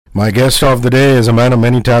My guest of the day is a man of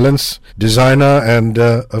many talents, designer, and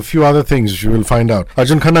a few other things you will find out.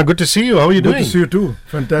 Arjun Khanna, good to see you. How are you doing? Good to see you too.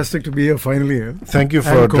 Fantastic to be here finally. Thank you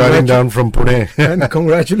for driving down from Pune. And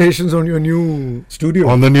congratulations on your new studio.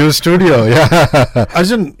 On the new studio, yeah.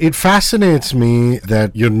 Arjun, it fascinates me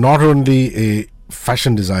that you're not only a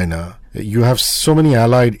fashion designer, you have so many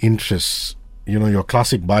allied interests. You know, your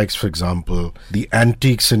classic bikes, for example, the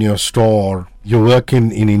antiques in your store, your work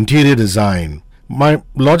in interior design. My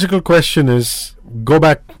logical question is, go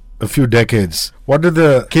back a few decades. What did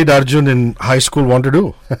the kid Arjun in high school want to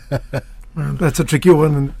do? That's a tricky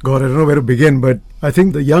one. God, I don't know where to begin, but I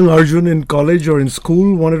think the young Arjun in college or in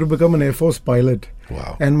school wanted to become an Air Force pilot.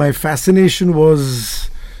 Wow. And my fascination was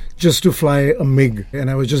just to fly a MiG,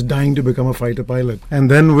 and I was just dying to become a fighter pilot.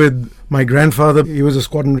 And then with my grandfather, he was a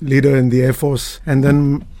squadron leader in the Air Force, and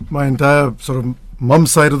then my entire sort of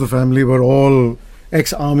mum's side of the family were all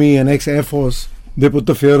ex-army and ex-Air Force. They put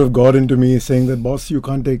the fear of God into me, saying that, boss, you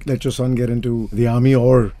can't let your son get into the army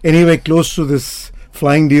or anywhere close to this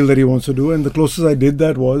flying deal that he wants to do. And the closest I did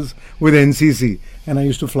that was with NCC. And I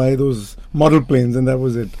used to fly those model planes, and that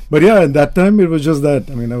was it. But yeah, at that time, it was just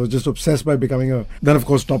that. I mean, I was just obsessed by becoming Then, of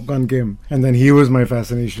course, Top Gun came. And then he was my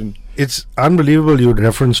fascination. It's unbelievable you'd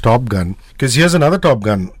reference Top Gun, because here's another Top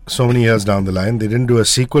Gun so many years down the line. They didn't do a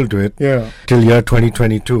sequel to it till year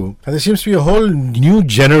 2022. And there seems to be a whole new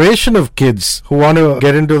generation of kids who want to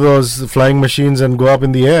get into those flying machines and go up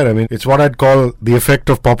in the air. I mean, it's what I'd call the effect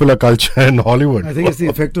of popular culture in Hollywood. I think it's the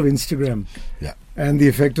effect of Instagram. Yeah. And the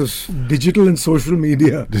effect of digital and social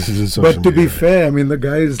media. But to be fair, I mean, the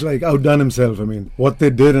guy's like outdone himself. I mean, what they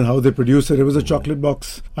did and how they produced it was a chocolate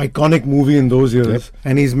box, iconic movie in those years. Yep.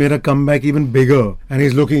 And he's made a comeback even bigger, and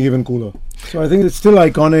he's looking even cooler. So I think it's still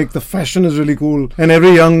iconic. The fashion is really cool, and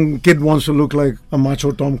every young kid wants to look like a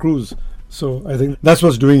macho Tom Cruise. So I think that's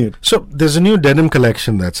what's doing it. So there's a new denim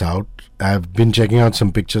collection that's out. I've been checking out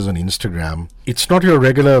some pictures on Instagram. It's not your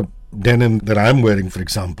regular denim that I'm wearing, for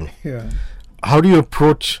example. Yeah. How do you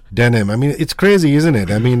approach denim? I mean, it's crazy, isn't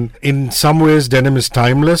it? I mean, in some ways, denim is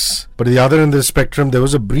timeless, but at the other end of the spectrum, there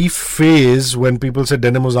was a brief phase when people said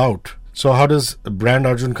denim was out. So how does brand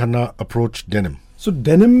Arjun Khanna approach denim? So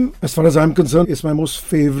denim, as far as I'm concerned, is my most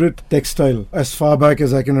favorite textile as far back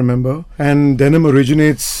as I can remember. And denim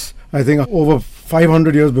originates, I think, over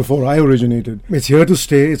 500 years before I originated. It's here to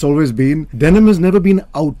stay. It's always been. Denim has never been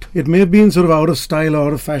out. It may have been sort of out of style or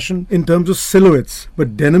out of fashion in terms of silhouettes.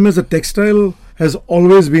 But denim as a textile has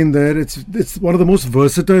always been there. It's one of the most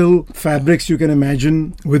versatile fabrics you can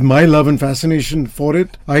imagine. With my love and fascination for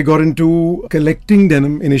it, I got into collecting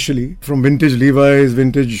denim initially from vintage Levi's,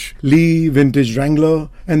 vintage Lee, vintage Wrangler.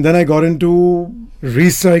 And then I got into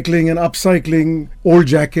recycling and upcycling old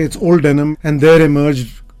jackets, old denim. And there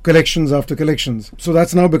emerged collections after collections. So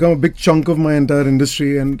that's now become a big chunk of my entire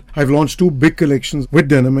industry, and I've launched 2 big collections with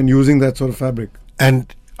denim and using that sort of fabric.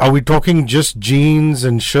 And are we talking just jeans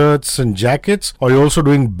and shirts and jackets, or are you also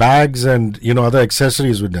doing bags and, other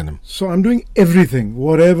accessories with denim? So I'm doing everything,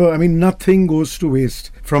 whatever. I mean, nothing goes to waste.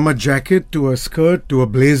 From a jacket to a skirt to a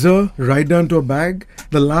blazer, right down to a bag.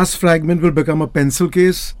 The last fragment will become a pencil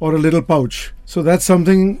case or a little pouch. So that's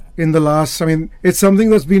something it's something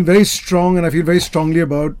that's been very strong, and I feel very strongly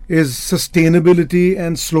about, is sustainability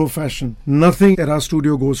and slow fashion. Nothing at our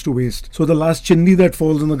studio goes to waste. So the last chindi that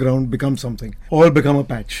falls on the ground becomes something, or become a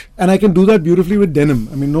patch. And I can do that beautifully with denim.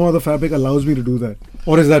 I mean, no other fabric allows me to do that.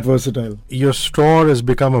 Or is that versatile? Your store has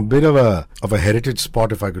become a bit of a heritage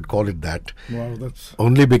spot, if I could call it that. Wow, that's...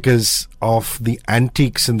 Only because of the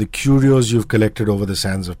antiques and the curios you've collected over the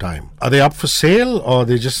sands of time. Are they up for sale, or are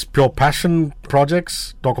they just pure passion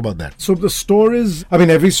projects? Talk about that. So the store is...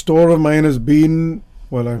 every store of mine has been...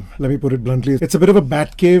 let me put it bluntly. It's a bit of a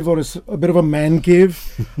bat cave, or a bit of a man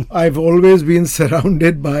cave. I've always been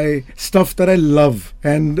surrounded by stuff that I love.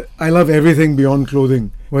 And I love everything beyond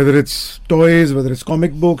clothing. Whether it's toys, whether it's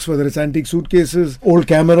comic books, whether it's antique suitcases, old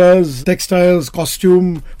cameras, textiles,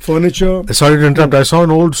 costume, furniture. Sorry to interrupt. I saw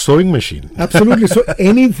an old sewing machine. Absolutely. So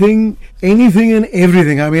anything and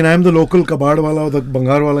everything. I mean, I'm the local kabadwala or the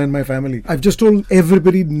bangarwala in my family. I've just told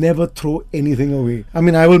everybody never throw anything away. I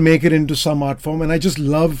mean, I will make it into some art form, and I just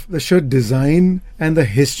love the sheer design and the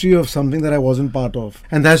history of something that I wasn't part of.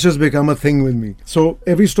 And that's just become a thing with me. So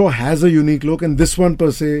every store has a unique look, and this one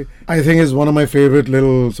per se, I think, is one of my favorite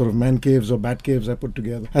little sort of man caves or bat caves I put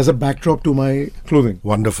together as a backdrop to my clothing.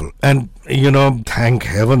 Wonderful. And, thank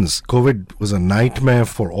heavens, COVID was a nightmare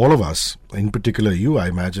for all of us. in particular you, I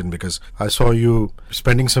imagine, because I saw you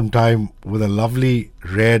spending some time with a lovely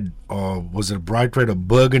red, or was it bright red or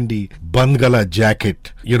burgundy bandgala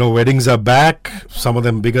jacket. Weddings are back, some of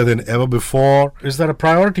them bigger than ever before. Is that a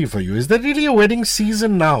priority for you? Is there really a wedding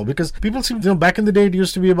season now? Because people seem, back in the day it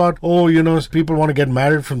used to be about, people want to get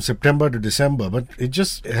married from September to December, but it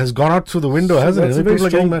just has gone out through the window, hasn't it? People are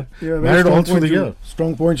getting married all through the year.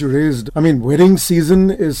 Strong point you raised. I mean, wedding season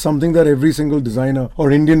is something that every single designer or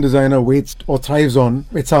Indian designer waits or thrives on.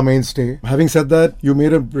 It's our mainstay. Having said that, you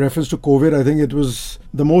made a reference to COVID. I think it was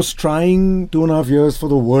the most trying 2.5 years for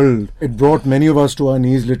the world. It brought many of us to our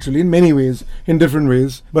knees, literally, in many ways, in different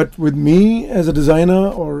ways. But with me as a designer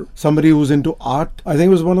or somebody who's into art, I think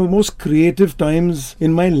it was one of the most creative times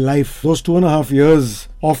in my life. Those 2.5 years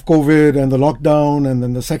of COVID and the lockdown and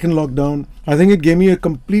then the second lockdown, I think it gave me a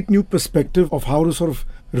complete new perspective of how to sort of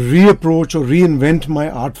reapproach or reinvent my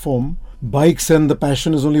art form. Bikes and the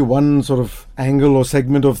passion is only one sort of angle or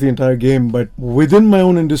segment of the entire game, but within my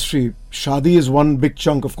own industry, Shadi is one big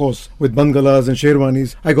chunk, of course, with bangalas and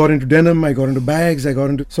sherwanis. I got into denim, I got into bags, I got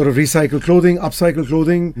into sort of recycled clothing, upcycled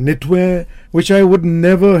clothing, knitwear, which I would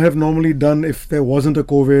never have normally done if there wasn't a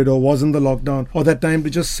COVID or wasn't the lockdown or that time to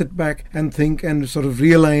just sit back and think and sort of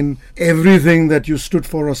realign everything that you stood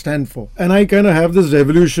for or stand for. And I kind of have this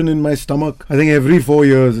revolution in my stomach. I think every 4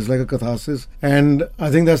 years it's like a catharsis. And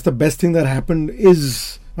I think that's the best thing that happened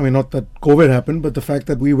is, I mean, not that COVID happened, but the fact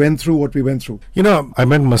that we went through what we went through. I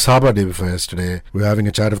met Masaba day before yesterday. We were having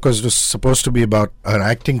a chat. Of course, it was supposed to be about her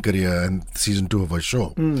acting career and season 2 of her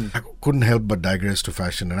show. I couldn't help but digress to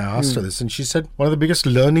fashion. And I asked her this, and she said one of the biggest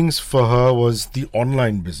learnings for her was the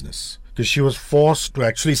online business. Because she was forced to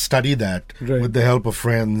actually study that with the help of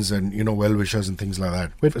friends and, well-wishers and things like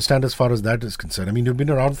that. Where do you stand as far as that is concerned? I mean, you've been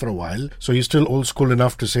around for a while, so you're still old school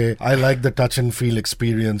enough to say, I like the touch and feel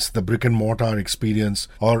experience, the brick and mortar experience,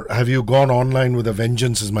 or have you gone online with a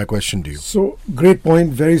vengeance is my question to you. So, great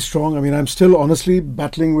point, very strong. I mean, I'm still honestly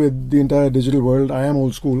battling with the entire digital world. I am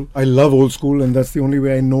old school. I love old school, and that's the only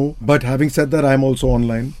way I know. But having said that, I'm also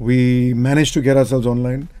online. We managed to get ourselves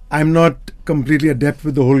online. I'm not completely adept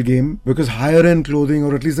with the whole game because higher end clothing,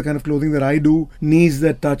 or at least the kind of clothing that I do, needs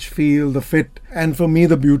that touch, feel, the fit. And for me,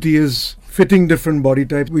 the beauty is fitting different body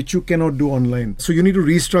types, which you cannot do online. So you need to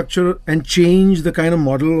restructure and change the kind of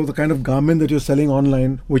model or the kind of garment that you're selling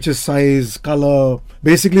online, which is size, color.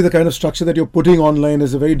 Basically, the kind of structure that you're putting online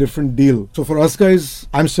is a very different deal. So for us guys,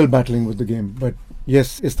 I'm still battling with the game. But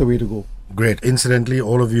yes, it's the way to go. Great. Incidentally,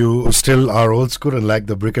 all of you still are old school and like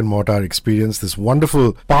the brick and mortar experience. This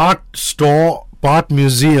wonderful part store, part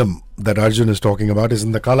museum that Arjun is talking about is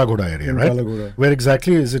in the Kalagoda area, right? Kalagoda. Where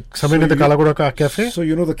exactly? Is it somewhere in the Kalagoda cafe? So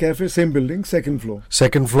the cafe, same building, second floor.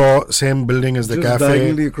 Second floor, same building as the Just cafe.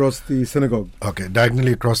 diagonally across the synagogue. Okay,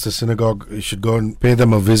 diagonally across the synagogue. You should go and pay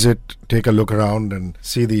them a visit, take a look around and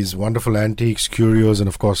see these wonderful antiques, curios, and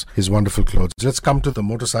of course his wonderful clothes. Let's come to the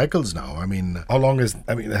motorcycles now. I mean,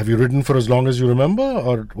 have you ridden for as long as you remember,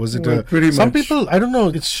 or was it pretty some much. People, I don't know,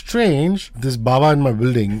 it's strange. This Baba in my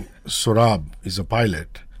building, Surab, is a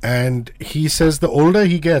pilot. And he says the older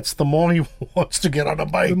he gets, the more he wants to get on a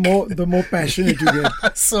bike. The more passionate you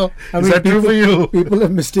get. So, is that true for you? People have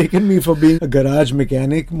mistaken me for being a garage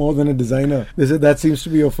mechanic more than a designer. They said that seems to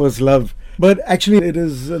be your first love. But actually, it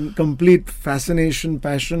is a complete fascination,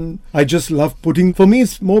 passion. I just love for me,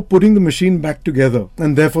 it's more putting the machine back together.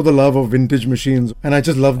 And therefore the love of vintage machines. And I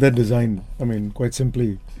just love that design. I mean, quite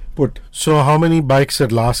simply put. So how many bikes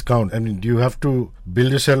at last count? I mean, do you have to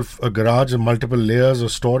build yourself a garage and multiple layers or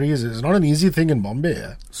stories? It's not an easy thing in Bombay.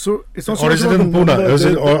 Yeah? So it's not. Or is it in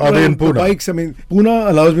Pune? Or are they in Pune? The bikes. I mean, Pune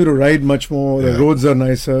allows me to ride much more. The roads are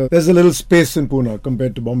nicer. There's a little space in Pune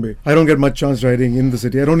compared to Bombay. I don't get much chance riding in the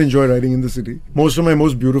city. I don't enjoy riding in the city. Most of my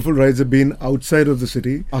most beautiful rides have been outside of the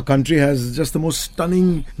city. Our country has just the most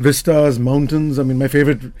stunning vistas, mountains. I mean, my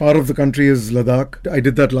favorite part of the country is Ladakh. I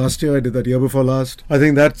did that last year. I did that year before last. I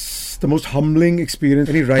think that's the most humbling experience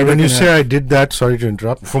any rider When you can say have. I did that, sorry to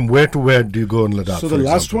interrupt, from where to where do you go in Ladakh? So the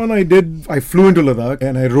last one I did, I flew into Ladakh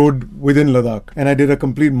and I rode within Ladakh and I did a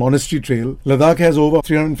complete monastery trail. Ladakh has over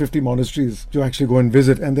 350 monasteries to actually go and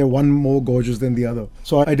visit, and they're one more gorgeous than the other.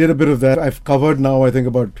 So I did a bit of that. I've covered now I think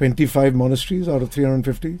about 25 monasteries out of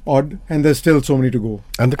 350 odd, and there's still so many to go.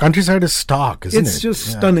 And the countryside is stark, isn't it? It's just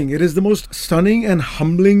stunning. It is the most stunning and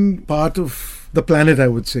humbling part of the planet, I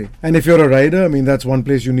would say. And if you're a rider, I mean, that's one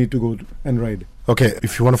place you need to go and ride. Okay,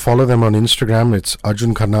 if you want to follow them on Instagram, it's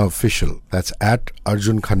Arjun Khanna Official. That's at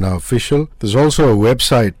Arjun Khanna Official. There's also a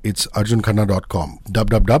website. It's arjunkhanna.com.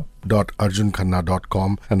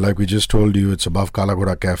 www.arjunkhanna.com. And like we just told you, it's above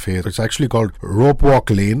Kalagoda Cafe. It's actually called Rope Walk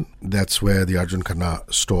Lane. That's where the Arjun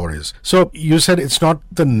Khanna store is. So you said it's not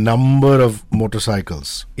the number of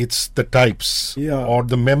motorcycles, it's the types or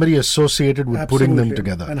the memory associated with putting them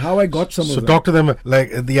together. And how I got some of them. So talk to them,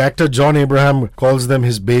 like the actor John Abraham calls them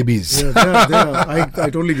his babies. Yeah, they are. I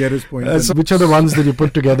totally get his point. So which are the ones that you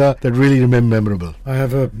put together that really remain memorable? I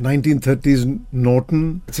have a 1930s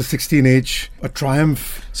Norton. It's a 16H, a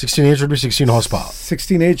Triumph. 16H would be 16 horsepower.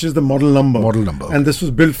 16H is the model number. And this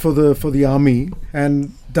was built for the army,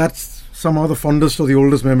 and that's somehow the fondest or the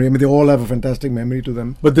oldest memory. I mean, they all have a fantastic memory to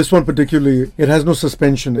them. But this one particularly, it has no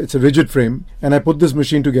suspension. It's a rigid frame. And I put this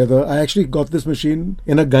machine together. I actually got this machine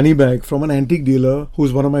in a gunny bag from an antique dealer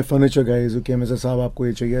who's one of my furniture guys who came and said, Saab, aapko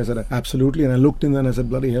ye chahiye? I said, absolutely. And I looked in there and I said,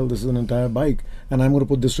 bloody hell, this is an entire bike. And I'm going to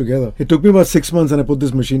put this together. It took me about 6 months and I put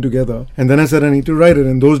this machine together. And then I said, I need to ride it.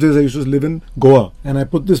 In those days, I used to live in Goa. And I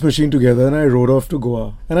put this machine together and I rode off to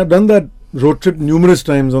Goa. And I've done that road trip numerous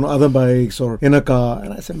times on other bikes or in a car.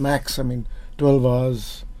 And I said, max, 12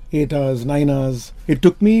 hours, 8 hours, 9 hours. It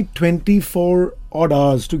took me 24 odd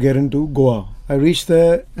hours to get into Goa. I reached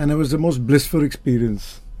there and it was the most blissful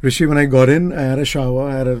experience. Hrishi, when I got in, I had a shower,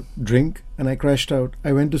 I had a drink, and I crashed out.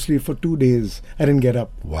 I went to sleep for 2 days. I didn't get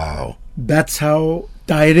up. Wow. That's how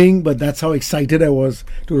tiring, but that's how excited I was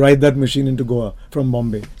to ride that machine into Goa from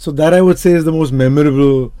Bombay. So that I would say is the most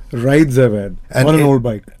memorable rides I've had on an old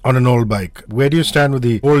bike. On an old bike. Where do you stand with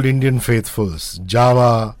the old Indian faithfuls?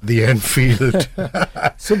 Java, the Enfield.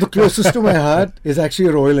 So the closest to my heart is actually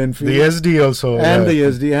a Royal Enfield. The SD also. And the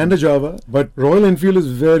SD and the Java. But Royal Enfield is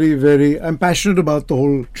very, very... I'm passionate about the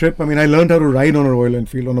whole trip. I learned how to ride on a Royal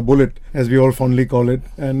Enfield, on a Bullet, as we all fondly call it.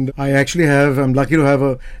 And I actually I'm lucky to have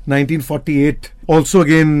a 1948, also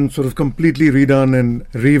again sort of completely redone and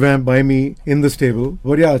revamped by me in the stable.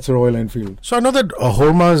 But yeah, it's a Royal Enfield. So I know that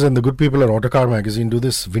Hormaz and the good people at Autocar Magazine do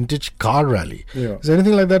this vintage car rally. Yeah. Is there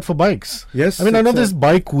anything like that for bikes? Yes. I know this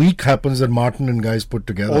bike week happens that Martin and guys put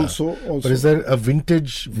together. Also. But is there a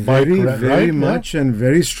vintage bike rally? Very much and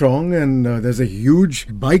very strong. And there's a huge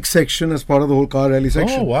bike section as part of the whole car rally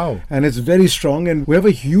section. Oh, wow. And it's very strong. And we have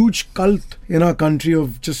a huge cult in our country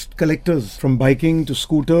of just collectors, from biking to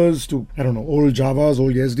scooters to, old Javas,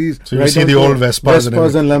 old Yezdis. So you see the old Vespas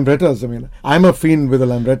and Lambrettas. I'm a fiend with a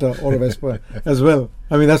Lambretta or a Vespa as well.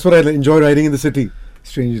 That's what I enjoy riding in the city,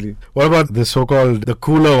 strangely. What about the so-called the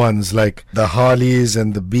cooler ones like the Harleys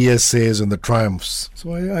and the BSAs and the Triumphs?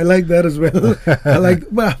 So I like that as well.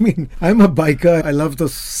 I'm a biker. I love the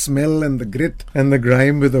smell and the grit and the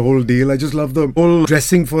grime with the whole deal. I just love the whole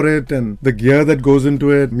dressing for it and the gear that goes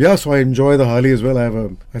into it. Yeah, so I enjoy the Harley as well. I have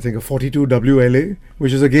a 42 WLA,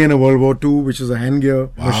 which is again a World War II, which is a hand gear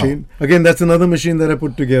machine. Again, that's another machine that I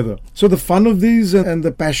put together. So the fun of these and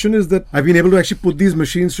the passion is that I've been able to actually put these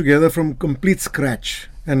machines together from complete scratch.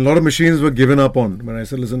 And a lot of machines were given up on when I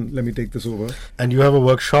said, listen, let me take this over. And you have a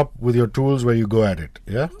workshop with your tools where you go at it,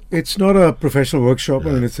 yeah? It's not a professional workshop.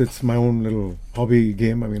 Yeah. It's my own little hobby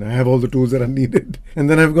game. I have all the tools that are needed. And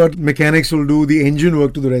then I've got mechanics who'll do the engine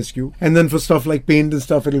work to the rescue. And then for stuff like paint and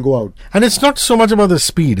stuff, it'll go out. And it's not so much about the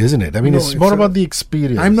speed, isn't it? It's more about the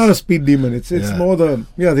experience. I'm not a speed demon. It's more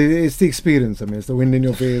it's the experience. It's the wind in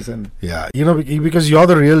your face. And because you're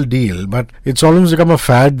the real deal. But it's almost become a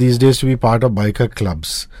fad these days to be part of biker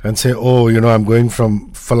clubs and say, I'm going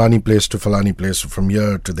from Falani place to Falani place, from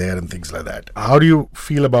here to there and things like that. How do you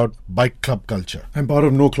feel about bike club culture? I'm part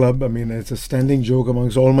of no club. It's a standing joke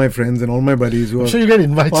amongst all my friends and all my buddies. I'm sure you get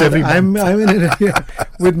invites every month. I'm in it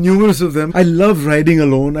with numerous of them. I love riding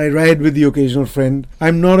alone. I ride with the occasional friend.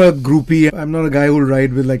 I'm not a groupie. I'm not a guy who'll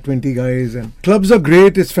ride with like 20 guys. And clubs are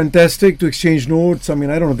great. It's fantastic to exchange notes. I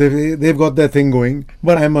don't know. They've got their thing going.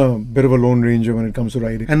 But I'm a bit of a lone ranger when it comes to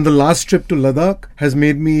riding. And the last trip to Ladakh has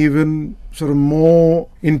made me even sort of more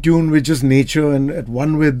in tune with just nature and at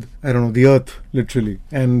one with, the earth, literally.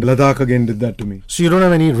 And Ladakh again did that to me. So you don't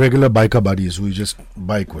have any regular biker buddies who you just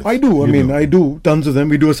bike with? I do. I do. Tons of them.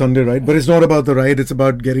 We do a Sunday ride. But it's not about the ride. It's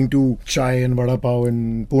about getting to chai and vada pav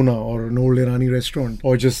in Pune or an old Irani restaurant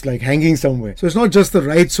or just like hanging somewhere. So it's not just the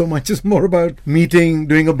ride so much. It's more about meeting,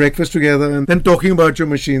 doing a breakfast together and then talking about your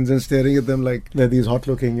machines and staring at them like they're these hot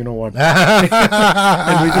looking, and we're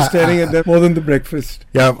just staring at them more than the breakfast.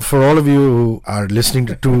 Yeah, for all of you who are listening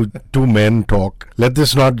to two men talk, let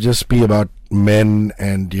this not just be about men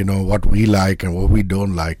and what we like and what we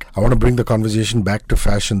don't like. I want to bring the conversation back to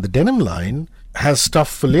fashion. The denim line has stuff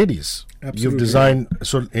for ladies. Absolutely. You've designed,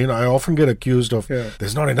 so I often get accused of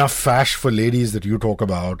there's not enough fash for ladies that you talk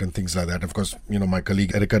about and things like that. Of course, my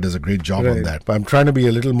colleague Erica does a great job on that. But I'm trying to be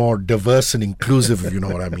a little more diverse and inclusive, if you know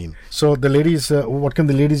what I mean. So the ladies, what can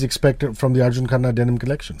the ladies expect from the Arjun Khanna denim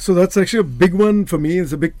collection? So that's actually a big one for me.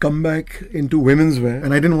 It's a big comeback into women's wear.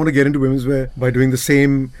 And I didn't want to get into women's wear by doing the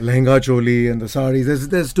same lehenga choli and the saris.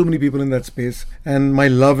 There's too many people in that space. And my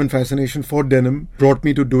love and fascination for denim brought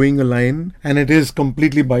me to doing a line. And it is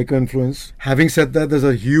completely biker influenced. Having said that, there's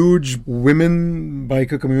a huge women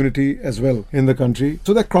biker community as well in the country.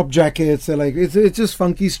 So they're crop jackets, they're like, it's just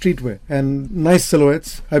funky streetwear and nice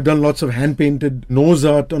silhouettes. I've done lots of hand-painted nose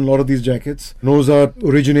art on a lot of these jackets. Nose art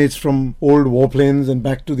originates from old warplanes and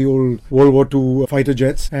back to the old World War II fighter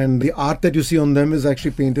jets. And the art that you see on them is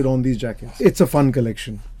actually painted on these jackets. It's a fun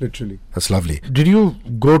collection, literally. That's lovely. Did you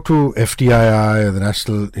go to FTII or the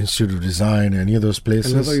National Institute of Design, any of those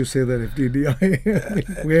places? I love how you say that,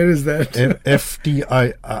 FTDI. Where is that?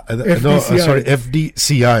 FTI. FDCI.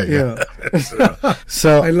 FDCI. Yeah.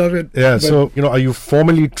 So I love it. Yeah. So, are you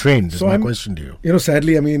formally trained? Is my question to you.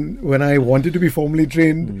 Sadly, when I wanted to be formally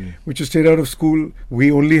trained, which was straight out of school,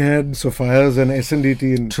 we only had Sophia's and SNDT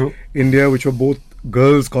in India, which were both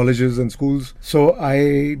girls' colleges and schools. So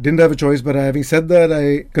I didn't have a choice, but having said that,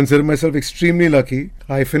 I consider myself extremely lucky.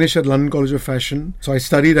 I finished at London College of Fashion. So I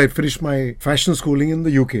finished my fashion schooling in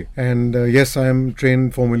the UK. And yes, I am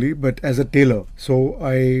trained formally, but as a tailor. So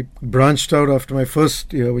I branched out after my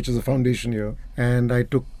first year, which is a foundation year, and I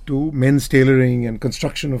took to men's tailoring and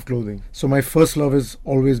construction of clothing. So my first love has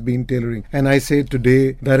always been tailoring. And I say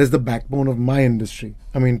today, that is the backbone of my industry.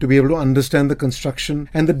 To be able to understand the construction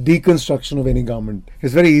and the deconstruction of any garment.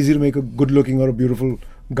 It's very easy to make a good looking or a beautiful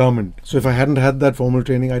garment. So if I hadn't had that formal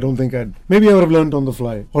training, I don't think maybe I would have learned on the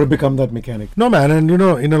fly or become that mechanic. No, man. And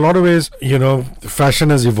in a lot of ways, fashion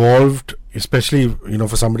has evolved, especially,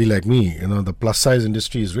 for somebody like me. The plus size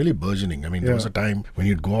industry is really burgeoning. There was a time when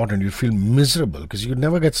you'd go out and you'd feel miserable because you'd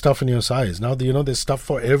never get stuff in your size. Now, there's stuff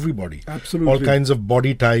for everybody. Absolutely. All kinds of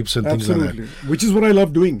body types and things like that. Which is what I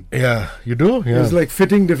love doing. Yeah, you do? Yeah. It's like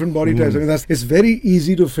fitting different body types. It's very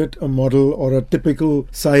easy to fit a model or a typical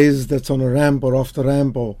size that's on a ramp or off the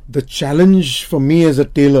ramp. Or the challenge for me as a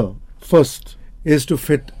tailor, first, is to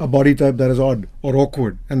fit a body type that is odd or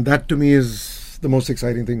awkward. And that to me is the most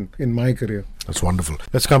exciting thing in my career. That's wonderful.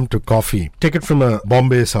 Let's come to coffee. Take it from a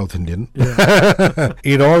Bombay South Indian. Yeah.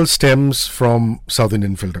 It all stems from South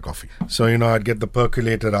Indian filter coffee. So, I'd get the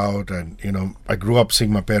percolator out and, I grew up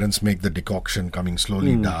seeing my parents make the decoction coming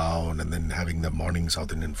slowly down and then having the morning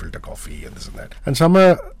South Indian filter coffee and this and that. And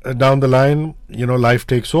somewhere down the line, life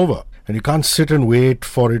takes over. And you can't sit and wait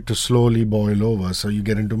for it to slowly boil over. So you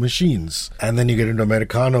get into machines. And then you get into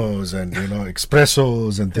Americanos and,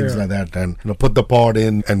 espressos and things like that. And, put the pod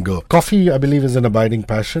in and go. Coffee, I believe, is an abiding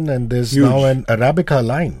passion. And there's now an Arabica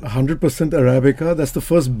line. 100% Arabica. That's the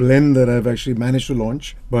first blend that I've actually managed to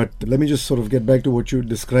launch. But let me just sort of get back to what you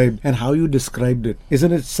described and how you described it.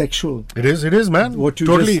 Isn't it sexual? It is, man. What you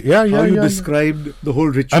totally, how you described the whole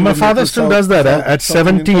ritual. And my father still does that. At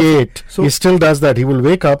 78, he still does that. He will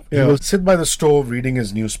wake up, he will sit by the stove reading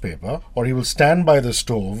his newspaper, or he will stand by the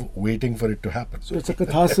stove waiting for it to happen. So it's a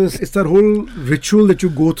catharsis. It's that whole ritual that you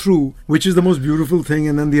go through, which is the most beautiful thing,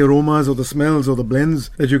 and then the aromas or the smells or the blends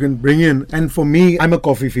that you can bring in. And for me, I'm a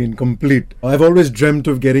coffee fiend, complete. I've always dreamt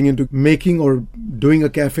of getting into making or doing a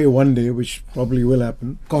cafe one day, which probably will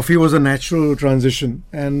happen. Coffee was a natural transition,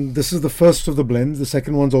 and this is the first of the blends. The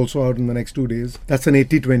second one's also out in the next 2 days. That's an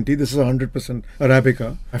 80-20. This is 100%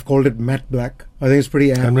 Arabica. I've called it matte black. I think it's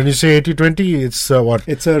pretty apt. And when you say 80-20, it's what?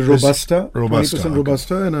 It's a Robusta. 20%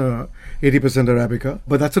 Robusta and a 80% Arabica.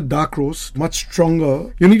 But that's a dark roast, much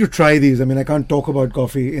stronger. You need to try these. I can't talk about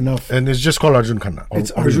coffee enough. And it's just called Arjun Khanna. It's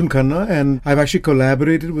Arjun Khanna, and I've actually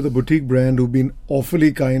collaborated with a boutique brand who've been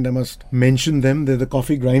awfully kind. I must mention them. They're the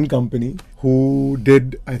Coffee Grind Company, who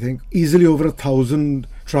did, I think, easily over 1,000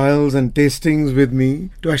 trials and tastings with me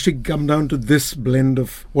to actually come down to this blend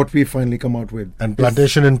of what we finally come out with. And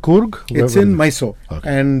plantation in Coorg? It's in Mysore. Okay.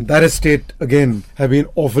 And that estate, again, have been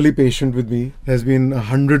awfully patient with me. There's been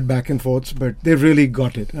 100 back and forths, but they've really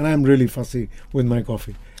got it. And I'm really fussy with my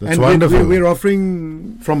coffee. That's wonderful. We're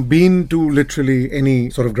offering from bean to literally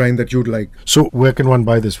any sort of grind that you'd like. So where can one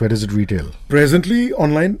buy this? Where does it retail? Presently,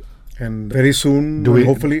 online. And very soon,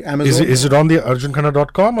 hopefully Amazon. Is it on the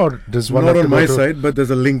arjunkhanna.com or does one not have on to my side, but there's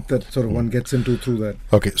a link that sort of one gets into through that.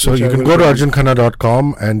 Okay, so you can go to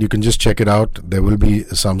arjunkhanna.com and you can just check it out. There will be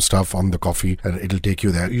some stuff on the coffee and it'll take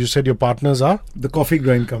you there. You said your partners are? The Coffee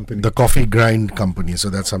Grind Company. The Coffee Grind Company. So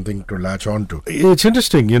that's something to latch on to. It's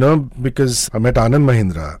interesting, because I met Anand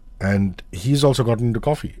Mahindra. and he's also gotten into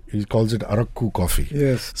coffee. He calls it Arakku coffee.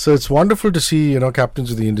 Yes. So it's wonderful to see,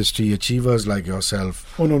 captains of the industry, achievers like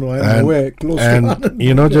yourself. Oh, no, I'm nowhere close to that.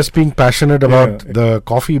 And, just being passionate about the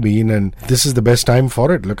coffee bean, and this is the best time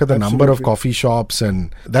for it. Look at the number of coffee shops,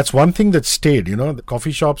 and that's one thing that stayed, the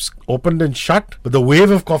coffee shops opened and shut, but the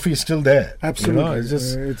wave of coffee is still there. Absolutely.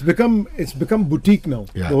 It's become boutique now.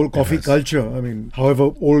 Yeah, the whole coffee culture,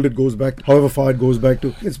 however old it goes back, however far it goes back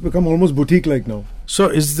to, it's become almost boutique-like now. So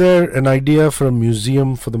is there an idea for a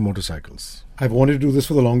museum for the motorcycles? I've wanted to do this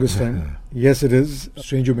for the longest time. Yes, it is.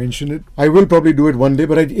 Strange you mention it. I will probably do it one day,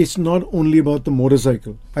 but it's not only about the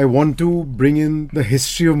motorcycle. I want to bring in the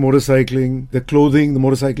history of motorcycling, the clothing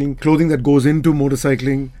that goes into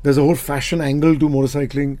motorcycling. There's a whole fashion angle to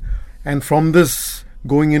motorcycling. And from this,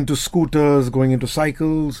 going into scooters, going into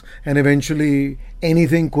cycles, and eventually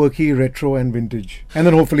anything quirky, retro and vintage. And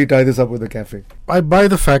then hopefully tie this up with a cafe. I buy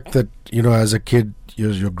the fact that, as a kid,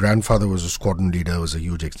 your grandfather was a squadron leader, was a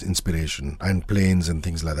huge inspiration, and planes and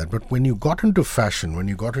things like that. But when you got into fashion, when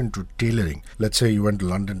you got into tailoring, let's say you went to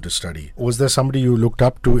London to study, was there somebody you looked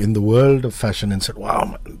up to in the world of fashion and said, wow,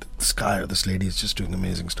 man, this guy or this lady is just doing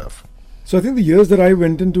amazing stuff? So I think the years that I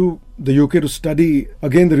went into the UK to study,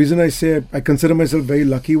 again, the reason I say I consider myself very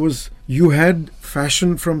lucky was you had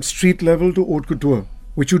fashion from street level to haute couture,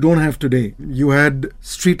 which you don't have today. You had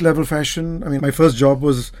street level fashion. My first job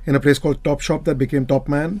was in a place called Top Shop that became Top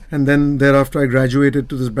Man. And then thereafter I graduated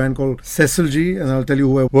to this brand called Cecil G. And I'll tell you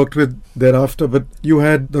who I worked with thereafter. But you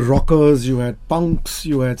had the rockers, you had punks,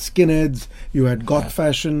 you had skinheads, you had goth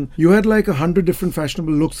fashion. You had like 100 different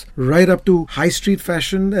fashionable looks right up to high street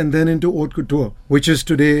fashion and then into haute couture, which is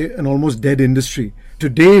today an almost dead industry.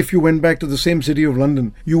 Today, if you went back to the same city of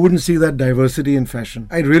London, you wouldn't see that diversity in fashion.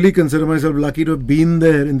 I really consider myself lucky to have been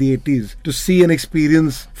there in the 80s, to see and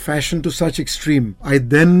experience fashion to such extreme. I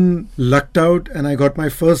then lucked out and I got my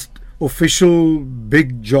first official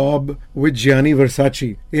big job with Gianni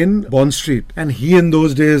Versace in Bond Street. And he in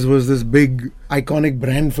those days was this big iconic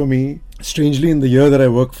brand for me. Strangely, in the year that I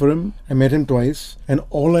worked for him, I met him twice, and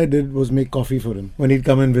all I did was make coffee for him when he'd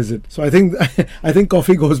come and visit. So I think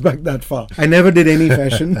coffee goes back that far. I never did any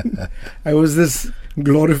fashion. I was this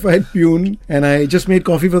glorified peon, and I just made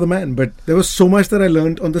coffee for the man. But there was so much that I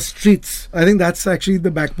learned on the streets. I think that's actually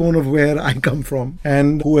the backbone of where I come from.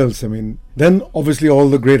 And who else? Then obviously all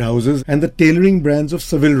the great houses and the tailoring brands of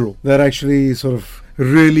Savile Row that actually sort of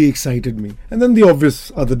really excited me. And then the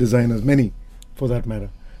obvious other designers, many for that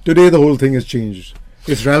matter. Today, the whole thing has changed.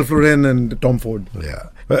 It's Ralph Lauren and Tom Ford. Yeah.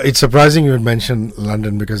 Well, it's surprising you would mention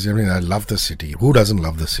London because, I love the city. Who doesn't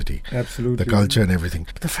love the city? Absolutely. The culture and everything.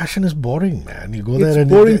 But the fashion is boring, man. You go there it's and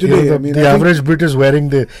boring today. The average Brit is wearing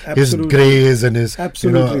his greys and his...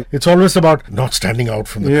 Absolutely. It's always about not standing out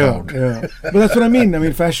from the crowd. Yeah. But that's what I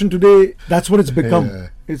mean. Fashion today, that's what it's become. Yeah.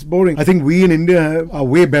 It's boring. I think we in India are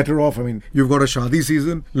way better off. You've got a shadi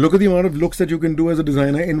season. Look at the amount of looks that you can do as a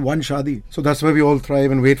designer in one shadi. So that's why we all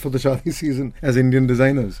thrive and wait for the shadi season as Indian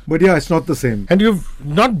designers. But yeah, it's not the same. And you've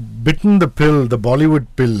not bitten the pill, the Bollywood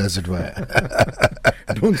pill, as it were.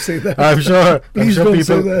 Don't say that. I'm sure don't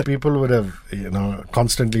say that. People would have,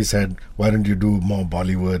 constantly said, why don't you do more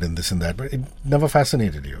Bollywood and this and that? But it never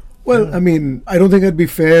fascinated you. Well, I don't think I'd be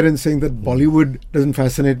fair in saying that Bollywood doesn't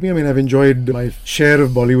fascinate me. I've enjoyed my share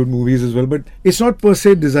of Bollywood movies as well, but it's not per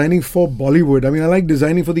se designing for Bollywood. I like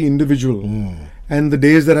designing for the individual. And the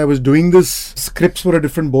days that I was doing this, scripts were a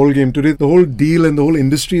different ball game. Today, the whole deal and the whole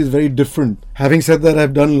industry is very different. Having said that,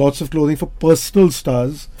 I've done lots of clothing for personal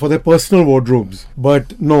stars, for their personal wardrobes.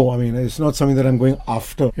 But no, it's not something that I'm going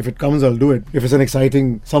after. If it comes, I'll do it. If it's an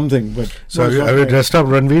exciting something. But so have you dressed up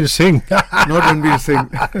Ranveer Singh? Not Ranveer Singh,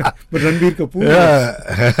 but Ranveer Kapoor.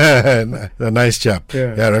 Yeah, a nice chap.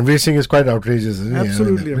 Yeah, Ranveer Singh is quite outrageous, isn't he?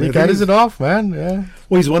 Absolutely. He carries it off, man. Yeah.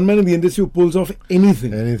 Well, he's one man in the industry who pulls off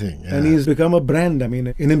anything. Yeah. And he's become a brand,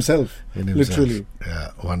 in himself. Literally. Yeah,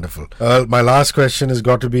 wonderful. My last question has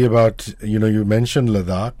got to be about, you mentioned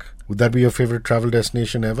Ladakh. Would that be your favorite travel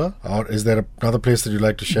destination ever? Or is there another place that you'd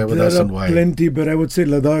like to share with us and why? There are plenty, but I would say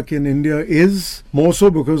Ladakh in India is more so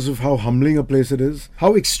because of how humbling a place it is,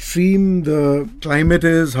 how extreme the climate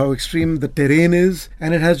is, how extreme the terrain is,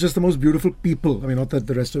 and it has just the most beautiful people. Not that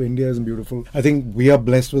the rest of India isn't beautiful. I think we are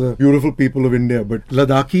blessed with the beautiful people of India, but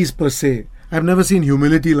Ladakhis per se, I've never seen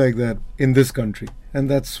humility like that in this country, and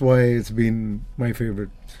that's why it's been my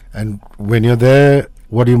favorite. And when you're there,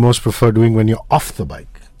 what do you most prefer doing when you're off the bike?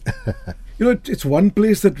 it's one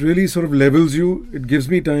place that really sort of levels you. It gives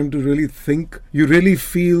me time to really think. You really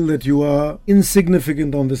feel that you are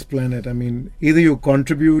insignificant on this planet. I mean, either you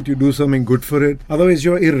contribute, you do something good for it, otherwise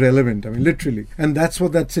you're irrelevant. I mean, literally. And that's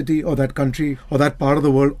what that city or that country or that part of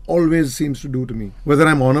the world always seems to do to me. Whether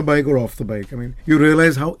I'm on a bike or off the bike. I mean, you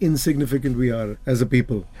realize how insignificant we are as a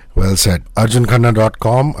people. Well said.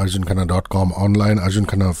 ArjunKhanna.com online, Arjun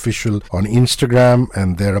Khanna official on Instagram,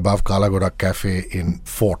 and there above Kalagoda Cafe in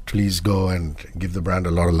Fort. Please go and give the brand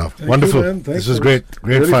a lot of love. Thank Wonderful. You, man. Thanks, this was great.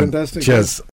 Great really fun. Fantastic. Cheers.